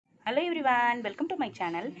Hello everyone, welcome to my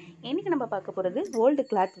channel. இன்னைக்கு நம்ம பார்க்க போகிறது ஓல்டு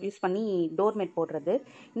கிளாத் யூஸ் பண்ணி டோர்மேட் போடுறது.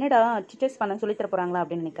 என்னடா டீச்சர்ஸ் பண்ண சொல்லி தர போகிறாங்களா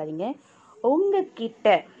அப்படின்னு நினைக்காதீங்க.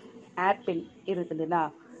 உங்ககிட்ட ஆப்பிள் இருக்குதுன்னா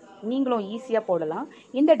நீங்களும் ஈஸியாக போடலாம்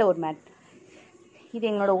இந்த டோர்மேட். இது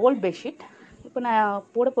எங்களோட ஓல்டு பெட்ஷீட். இப்போ நான்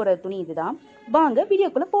போட போகிற துணி இதுதான். வாங்க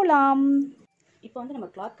வீடியோக்குள்ளே போகலாம். இப்போ வந்து நம்ம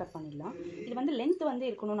கிளாத் கட் பண்ணிடலாம். இது வந்து லென்த் வந்து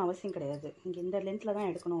இருக்கணும்னு அவசியம் கிடையாது. இங்கே இந்த லென்த்தில்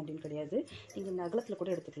தான் எடுக்கணும் அப்படின்னு கிடையாது. நீங்கள் இந்த அகலத்தில்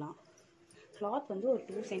கூட எடுத்துக்கலாம். கிளாத் வந்து ஒரு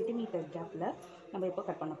 2 சென்டிமீட்டர் கேப்பில் நம்ம இப்போ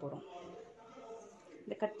கட் பண்ண போகிறோம்.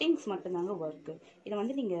 இந்த கட்டிங்ஸ் மட்டும்தாங்க ஒர்க்கு. இதை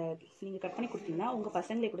வந்து நீங்கள் கட் பண்ணி கொடுத்தீங்கன்னா உங்கள்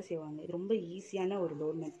பசங்களே கூட செய்வாங்க. இது ரொம்ப ஈஸியான ஒரு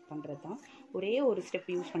டோர்மேட் பண்ணுறது தான். ஒரே ஒரு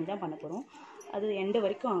ஸ்டெப் யூஸ் பண்ணி தான் பண்ண போகிறோம். அது எண்டு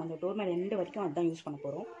வரைக்கும், அந்த டோர்மேட் எண்டு வரைக்கும் அதுதான் யூஸ் பண்ண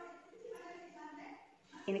போகிறோம்.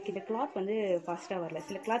 எனக்கு இந்த கிளாத் வந்து ஃபாஸ்ட்டாக வரல.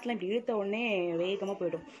 சில கிளாத்லாம் இப்படி இழுத்த உடனே வேகமாக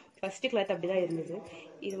போயிடும். ஃபஸ்ட்டு கிளாத் அப்படி தான் இருந்தது.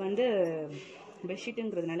 இது வந்து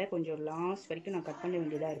பெட்ஷீட்டுங்கிறதுனால கொஞ்சம் லாஸ்ட் வரைக்கும் நான் கட் பண்ண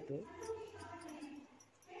வேண்டியதாக இருக்குது.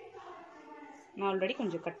 நான் ஆல்ரெடி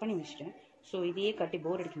கொஞ்சம் கட் பண்ணி வச்சிட்டேன். ஸோ இதையே கட்டி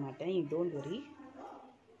போர் அடிக்க மாட்டேன். You don't worry.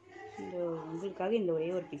 உங்களுக்காக இந்த ஒரே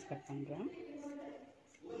ஒரு பீஸ் கட் பண்ணுறேன்.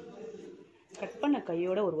 கட் பண்ண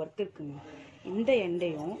கையோட ஒரு ஒர்க் இருக்குங்க. இந்த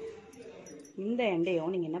எண்டையும்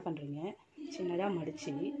நீங்கள் என்ன பண்ணுறீங்க, சின்னதாக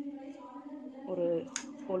மடித்து ஒரு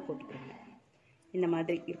ஹோல் போட்டுக்கிறீங்க. இந்த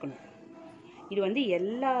மாதிரி இருக்கணும். இது வந்து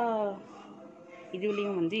எல்லா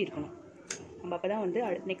இதுலேயும் வந்து இருக்கணும். நம்ம அப்போ தான் வந்து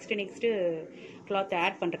நெக்ஸ்ட்டு கிளாத்தை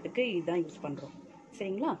ஆட் பண்ணுறதுக்கு இதுதான் யூஸ் பண்ணுறோம்.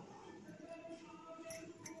 சரிங்களா?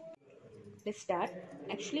 Let's start.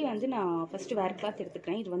 ஆக்சுவலி வந்து நான் ஃபஸ்ட்டு வேறு கிளாத்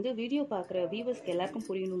எடுத்துக்கிறேன். இது வந்து வீடியோ பார்க்குற வியூவர்ஸ்க்கு எல்லாருக்கும்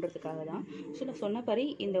புரியணுன்றதுக்காக தான். ஸோ நான் சொன்ன மாதிரி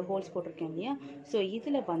இந்த ஹோல்ஸ் போட்டிருக்கேன் இல்லையா? ஸோ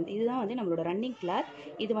இதில் வந்து இதுதான் வந்து நம்மளோட ரன்னிங் கிளாத்.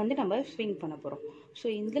 இது வந்து நம்ம ஸ்விங் பண்ண போகிறோம். ஸோ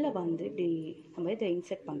இதில் வந்து இப்படி நம்ம இதை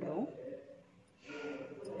இன்செர்ட் பண்ணுறோம்.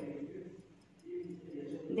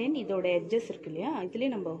 தென் இதோட எட்ஜஸ் இருக்கு இல்லையா,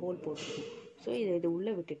 இதுலேயே நம்ம ஹோல் போட்டுருக்கோம். ஸோ இது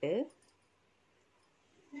உள்ளே விட்டுட்டு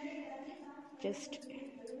ஜஸ்ட்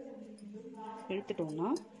இழுத்துட்டோம்னா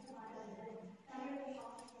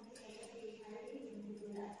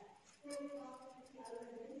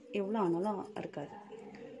எவ்வளோ ஆனாலும் இருக்காது.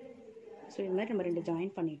 ஸோ இது மாதிரி நம்ம 2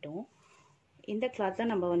 ஜாயின் பண்ணிட்டோம். இந்த கிளாத்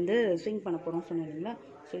தான் நம்ம வந்து ஸ்விங் பண்ண போகிறோம் சொன்னோம் இல்லைங்களா?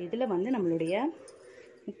 ஸோ இதில் வந்து நம்மளுடைய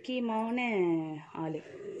முக்கியமான ஆள்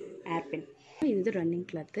ஏர்பின். இது ரன்னிங்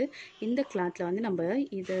கிளாத்து. இந்த கிளாத்தில் வந்து நம்ம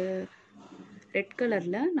இது ரெட்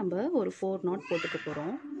கலரில் நம்ம ஒரு 4 நாட் போட்டுக்க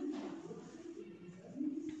போகிறோம்.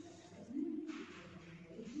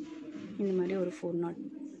 இந்த மாதிரி ஒரு 4 நாட்.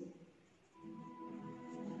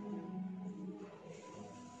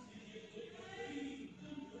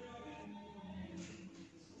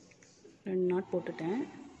 ரெண்டு நாட் போட்டுட்டேன்.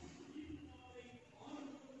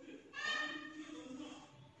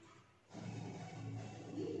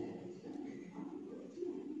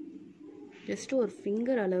 ஜஸ்ட்டு ஒரு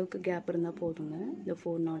ஃபிங்கர் அளவுக்கு கேப் இருந்தால் போதுங்க இந்த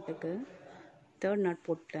 4 நாட்டுக்கு. 3rd நாட்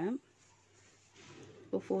போட்டேன்.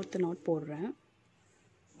 இப்போ 4th நாட் போடுறேன்.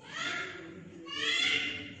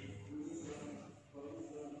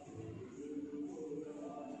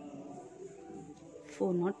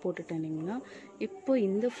 ஃபோர் நாட் போட்டுட்டேன் இல்லைங்களா? இப்போ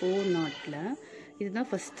இந்த 4 நாட்டில்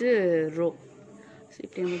இதுதான் ஃபஸ்ட்டு ரோ. ஸோ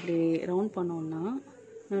இப்படி நம்ம இப்படி ரவுண்ட் பண்ணோன்னா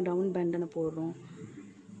ரவுண்ட் பேண்டனை போடுறோம்.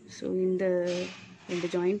 ஸோ இந்த 2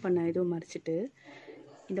 ஜாயின் பண்ண இதுவும் மறைச்சிட்டு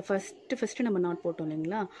இந்த ஃபஸ்ட்டு நம்ம நாட் போட்டோம்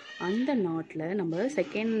இல்லைங்களா? அந்த நாட்டில் நம்ம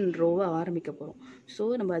செகண்ட் ரோவை ஆரம்பிக்க போகிறோம். ஸோ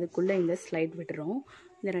நம்ம அதுக்குள்ளே இந்த ஸ்லைட் விட்டுறோம்.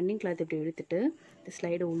 இந்த ரன்னிங் கிளாத் இப்படி எடுத்துகிட்டு இந்த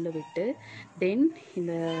ஸ்லைடை உள்ளே விட்டு தென்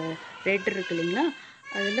இந்த ரெட் இருக்கு இல்லைங்களா,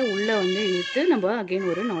 அதில் உள்ளே வந்து இழுத்து நம்ம அகெயின்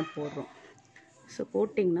ஒரு நாட் போடுறோம். ஸோ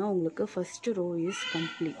போட்டிங்கன்னா உங்களுக்கு ஃபஸ்ட்டு ரோ இஸ்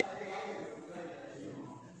கம்ப்ளீட்.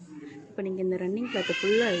 இப்போ நீங்கள் இந்த ரன்னிங் கிளாத்தை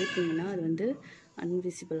ஃபுல்லாக இழுத்தீங்கன்னா அது வந்து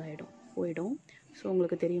அன்விசிபிள் போயிடும். ஸோ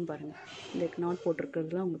உங்களுக்கு தெரியும் பாருங்கள், இந்த நாட்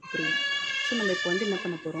போட்டிருக்கிறதுலாம் உங்களுக்கு புரியும். ஸோ நம்ம இப்போ வந்து என்ன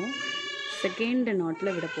பண்ண போகிறோம், செகண்ட்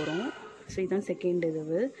நாட்டில் விட போகிறோம். ஸோ இதுதான் செகண்ட்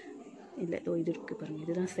இதுவு இல்லை, இது இருக்குது பாருங்கள்,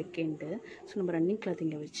 இதுதான் செகண்டு. ஸோ நம்ம ரன்னிங் கிளாத்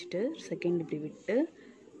இங்கே வச்சுட்டு செகண்ட் இப்படி விட்டு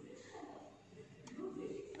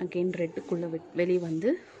அகெயின் ரெட்டுக்குள்ளே வெளியே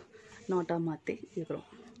வந்து நாட்டாக மாற்றி இருக்கிறோம்.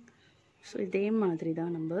 ஸோ இதே மாதிரி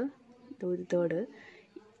தான் நம்ம இது தேர்டு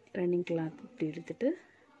ரன்னிங் கிளாத் இப்படி எடுத்துகிட்டு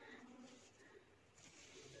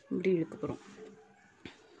இப்படி இழுக்க போகிறோம்.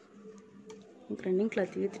 ரன்னிங்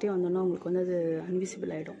கிளாத் இழுத்துட்டே வந்தோன்னா உங்களுக்கு வந்து அது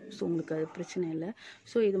அன்விசிபிள் ஆகிடும். ஸோ உங்களுக்கு அது பிரச்சனை இல்லை.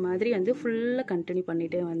 ஸோ இது மாதிரி வந்து ஃபுல்லாக கண்டினியூ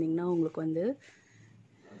பண்ணிகிட்டே வந்தீங்கன்னா உங்களுக்கு வந்து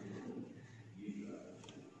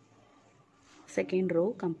செகண்ட் ரோ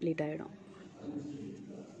கம்ப்ளீட் ஆகிடும்.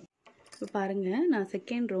 இப்போ பாருங்கள், நான்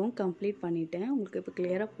செகண்ட் ரோவும் கம்ப்ளீட் பண்ணிட்டேன். உங்களுக்கு இப்போ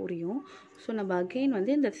கிளியராக புரியும். ஸோ நம்ம அகெயின்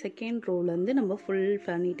வந்து இந்த செகண்ட் ரோலேருந்து நம்ம ஃபுல்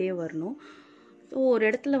பண்ணிகிட்டே வரணும். ஒரு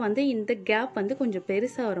இடத்துல வந்து இந்த கேப் வந்து கொஞ்சம்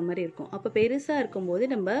பெருசாக வர மாதிரி இருக்கும். அப்போ பெருசாக இருக்கும்போது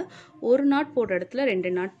நம்ம ஒரு நாட் போடுற இடத்துல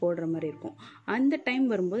 2 நாட் போடுற மாதிரி இருக்கும். அந்த டைம்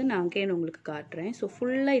வரும்போது நான் அங்கேயே உங்களுக்கு காட்டுறேன். ஸோ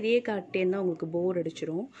ஃபுல்லாக இதையே காட்டேன்னா உங்களுக்கு போர்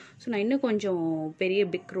அடிச்சிடும். ஸோ நான் இன்னும் கொஞ்சம் பெரிய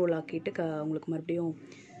பிக் ரோல் ஆக்கிட்டு உங்களுக்கு மறுபடியும்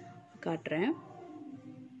காட்டுறேன்.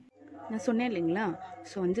 நான் சொன்னேன் இல்லைங்களா,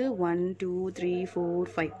 ஸோ வந்து 1 2 3 4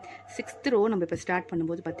 5 6th ரோ நம்ம இப்போ ஸ்டார்ட்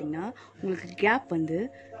பண்ணும்போது பார்த்திங்கன்னா உங்களுக்கு கேப் வந்து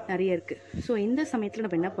நிறைய இருக்குது. ஸோ இந்த சமயத்தில்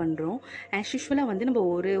நம்ம என்ன பண்ணுறோம், ஆஸ் யூஷுவலாக வந்து நம்ம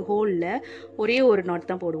ஒரு ஹோலில் ஒரே ஒரு நாட்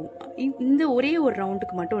தான் போடுவோம். இந்த ஒரே ஒரு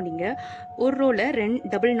ரவுண்டுக்கு மட்டும் நீங்கள் ஒரு ரோவில்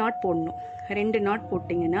டபுள் நாட் போடணும். 2 நாட்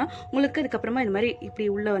போட்டிங்கன்னா உங்களுக்கு அதுக்கப்புறமா இந்த மாதிரி இப்படி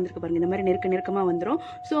உள்ளே வந்துருக்கு பாருங்கள், இந்த மாதிரி நெருக்கமாக வந்துடும்.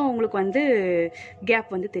 ஸோ உங்களுக்கு வந்து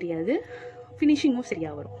கேப் வந்து தெரியாது, ஃபினிஷிங்கும்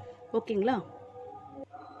சரியாக வரும். ஓகேங்களா?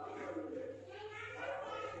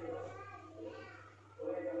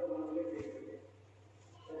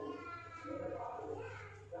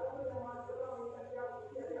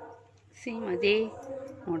 சேம் அதே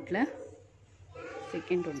நோட்டில்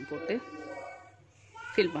செகண்ட் ஒன் போட்டு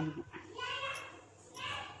ஃபில் பண்ணணும்.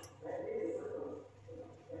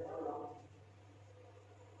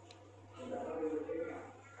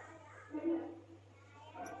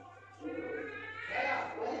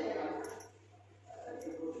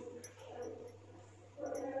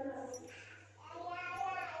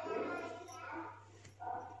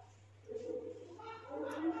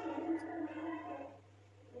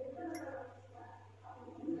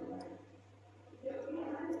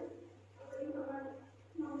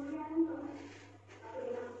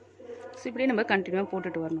 ஸோ இப்படியே நம்ம கண்டினியூவாக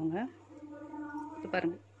போட்டுட்டு வரணுங்க. இப்போ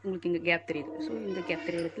பாருங்கள், உங்களுக்கு இங்கே கேப் தெரியுது. ஸோ இந்த கேப்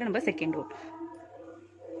தெரியுற இடத்துல நம்ம செகண்ட் ரோ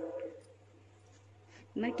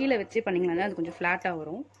இந்த மாதிரி கீழே வச்சு பண்ணிங்கன்னா தான் அது கொஞ்சம் ஃப்ளாட்டாக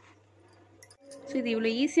வரும். ஸோ இது இவ்வளோ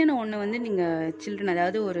ஈஸியான ஒன்று வந்து நீங்கள் சில்ட்ரன்,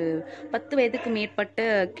 அதாவது ஒரு 10 வயதுக்கு மேற்பட்ட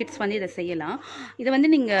கிட்ஸ் வந்து இதை செய்யலாம். இதை வந்து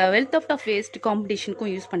நீங்கள் வெல்த் ஆஃப் வேஸ்ட்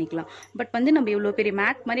காம்படிஷனுக்கும் யூஸ் பண்ணிக்கலாம். பட் வந்து நம்ம இவ்வளோ பெரிய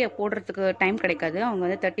மேட் மாதிரி போடுறதுக்கு டைம் கிடைக்காது. அவங்க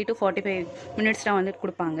வந்து 30 to 45 minutes தான் வந்து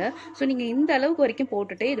கொடுப்பாங்க. ஸோ நீங்கள் இந்த அளவுக்கு வரைக்கும்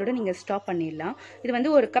போட்டுட்டு இதோட நீங்கள் ஸ்டாப் பண்ணிடலாம். இது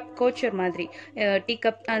வந்து ஒரு கப் கோச்சர் மாதிரி, டீ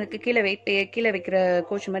கப் அதுக்கு கீழே வைக்கிற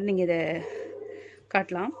கோச்சர் மாதிரி நீங்கள் இதை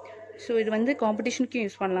காட்டலாம். ஸோ இது வந்து காம்படிஷனுக்கும்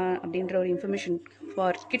யூஸ் பண்ணலாம் அப்படின்ற ஒரு இன்ஃபர்மேஷன்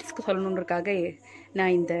ஃபார் கிட்ஸ்க்கு சொல்லணுன்றதுக்காக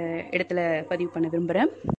நான் இந்த இடத்துல பதிவு பண்ண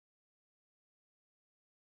விரும்புகிறேன்.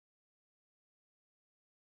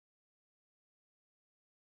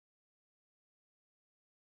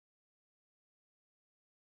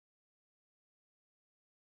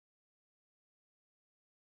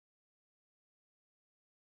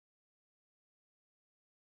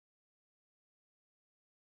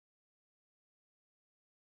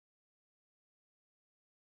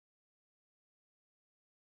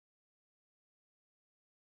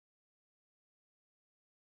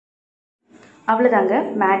 அவ்வளோதாங்க,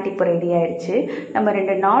 மேட் இப்போ ரெடி ஆகிடுச்சு. நம்ம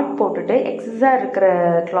 2 நாட் போட்டுட்டு எக்ஸஸாக இருக்கிற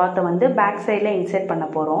கிளாத்தை வந்து பேக் சைடில் இன்சர்ட் பண்ண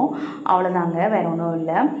போகிறோம். அவ்வளோதாங்க, வேறு ஒன்றும்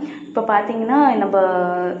இல்லை. இப்போ பார்த்தீங்கன்னா நம்ம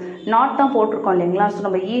நாட் தான் போட்டிருக்கோம் இல்லைங்களா, ஸோ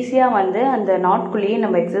நம்ம ஈஸியாக வந்து அந்த நாட்குள்ளேயே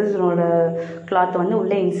நம்ம எக்ஸஸோட கிளாத்தை வந்து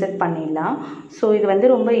உள்ளே இன்சர்ட் பண்ணிடலாம். ஸோ இது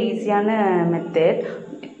வந்து ரொம்ப ஈஸியான மெத்தட்.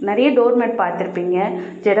 நிறைய டோர்மேட் பார்த்துருப்பீங்க,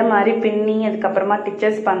 ஜடை மாதிரி பின்னி அதுக்கப்புறமா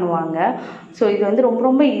டிச்சர்ஸ் பண்ணுவாங்க. ஸோ இது வந்து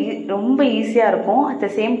ரொம்ப ஈஸியாக இருக்கும். அட் த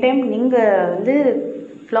சேம் டைம் நீங்கள் வந்து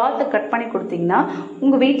கிளாத்தை கட் பண்ணி கொடுத்தீங்கன்னா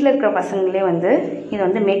உங்கள் வீட்டில் இருக்கிற பசங்களே வந்து இதை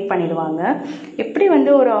வந்து மேக் பண்ணிடுவாங்க. எப்படி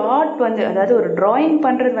வந்து ஒரு ஆர்ட் வந்து, அதாவது ஒரு ட்ராயிங்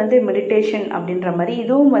பண்ணுறது வந்து மெடிடேஷன் அப்படின்ற மாதிரி,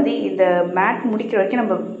 இதுவும் வந்து இந்த மேட் முடிக்கிற வரைக்கும்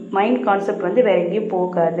நம்ம மைண்ட் கான்செப்ட் வந்து வேறு எங்கேயும்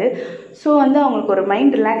போகாது. ஸோ வந்து அவங்களுக்கு ஒரு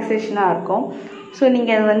மைண்ட் ரிலாக்ஸேஷனாக இருக்கும். ஸோ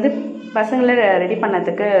நீங்கள் அது வந்து பசங்களை ரெடி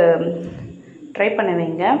பண்ணதுக்கு ட்ரை பண்ண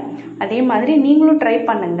வைங்க. அதே மாதிரி நீங்களும் ட்ரை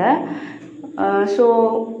பண்ணுங்கள். ஸோ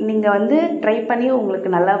நீங்கள் வந்து ட்ரை பண்ணி உங்களுக்கு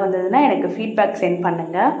நல்லா வந்ததுன்னா எனக்கு ஃபீட்பேக் சென்ட்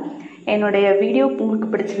பண்ணுங்கள். என்னுடைய வீடியோ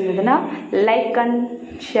உங்களுக்கு பிடிச்சிருந்ததுன்னா லைக் அண்ட்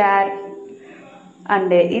ஷேர்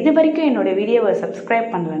அண்டு இது வரைக்கும் என்னுடைய வீடியோவை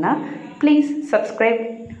சப்ஸ்கிரைப் பண்ணலைன்னா please subscribe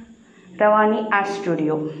Ravani Art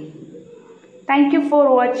Studio. Thank you for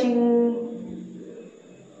watching.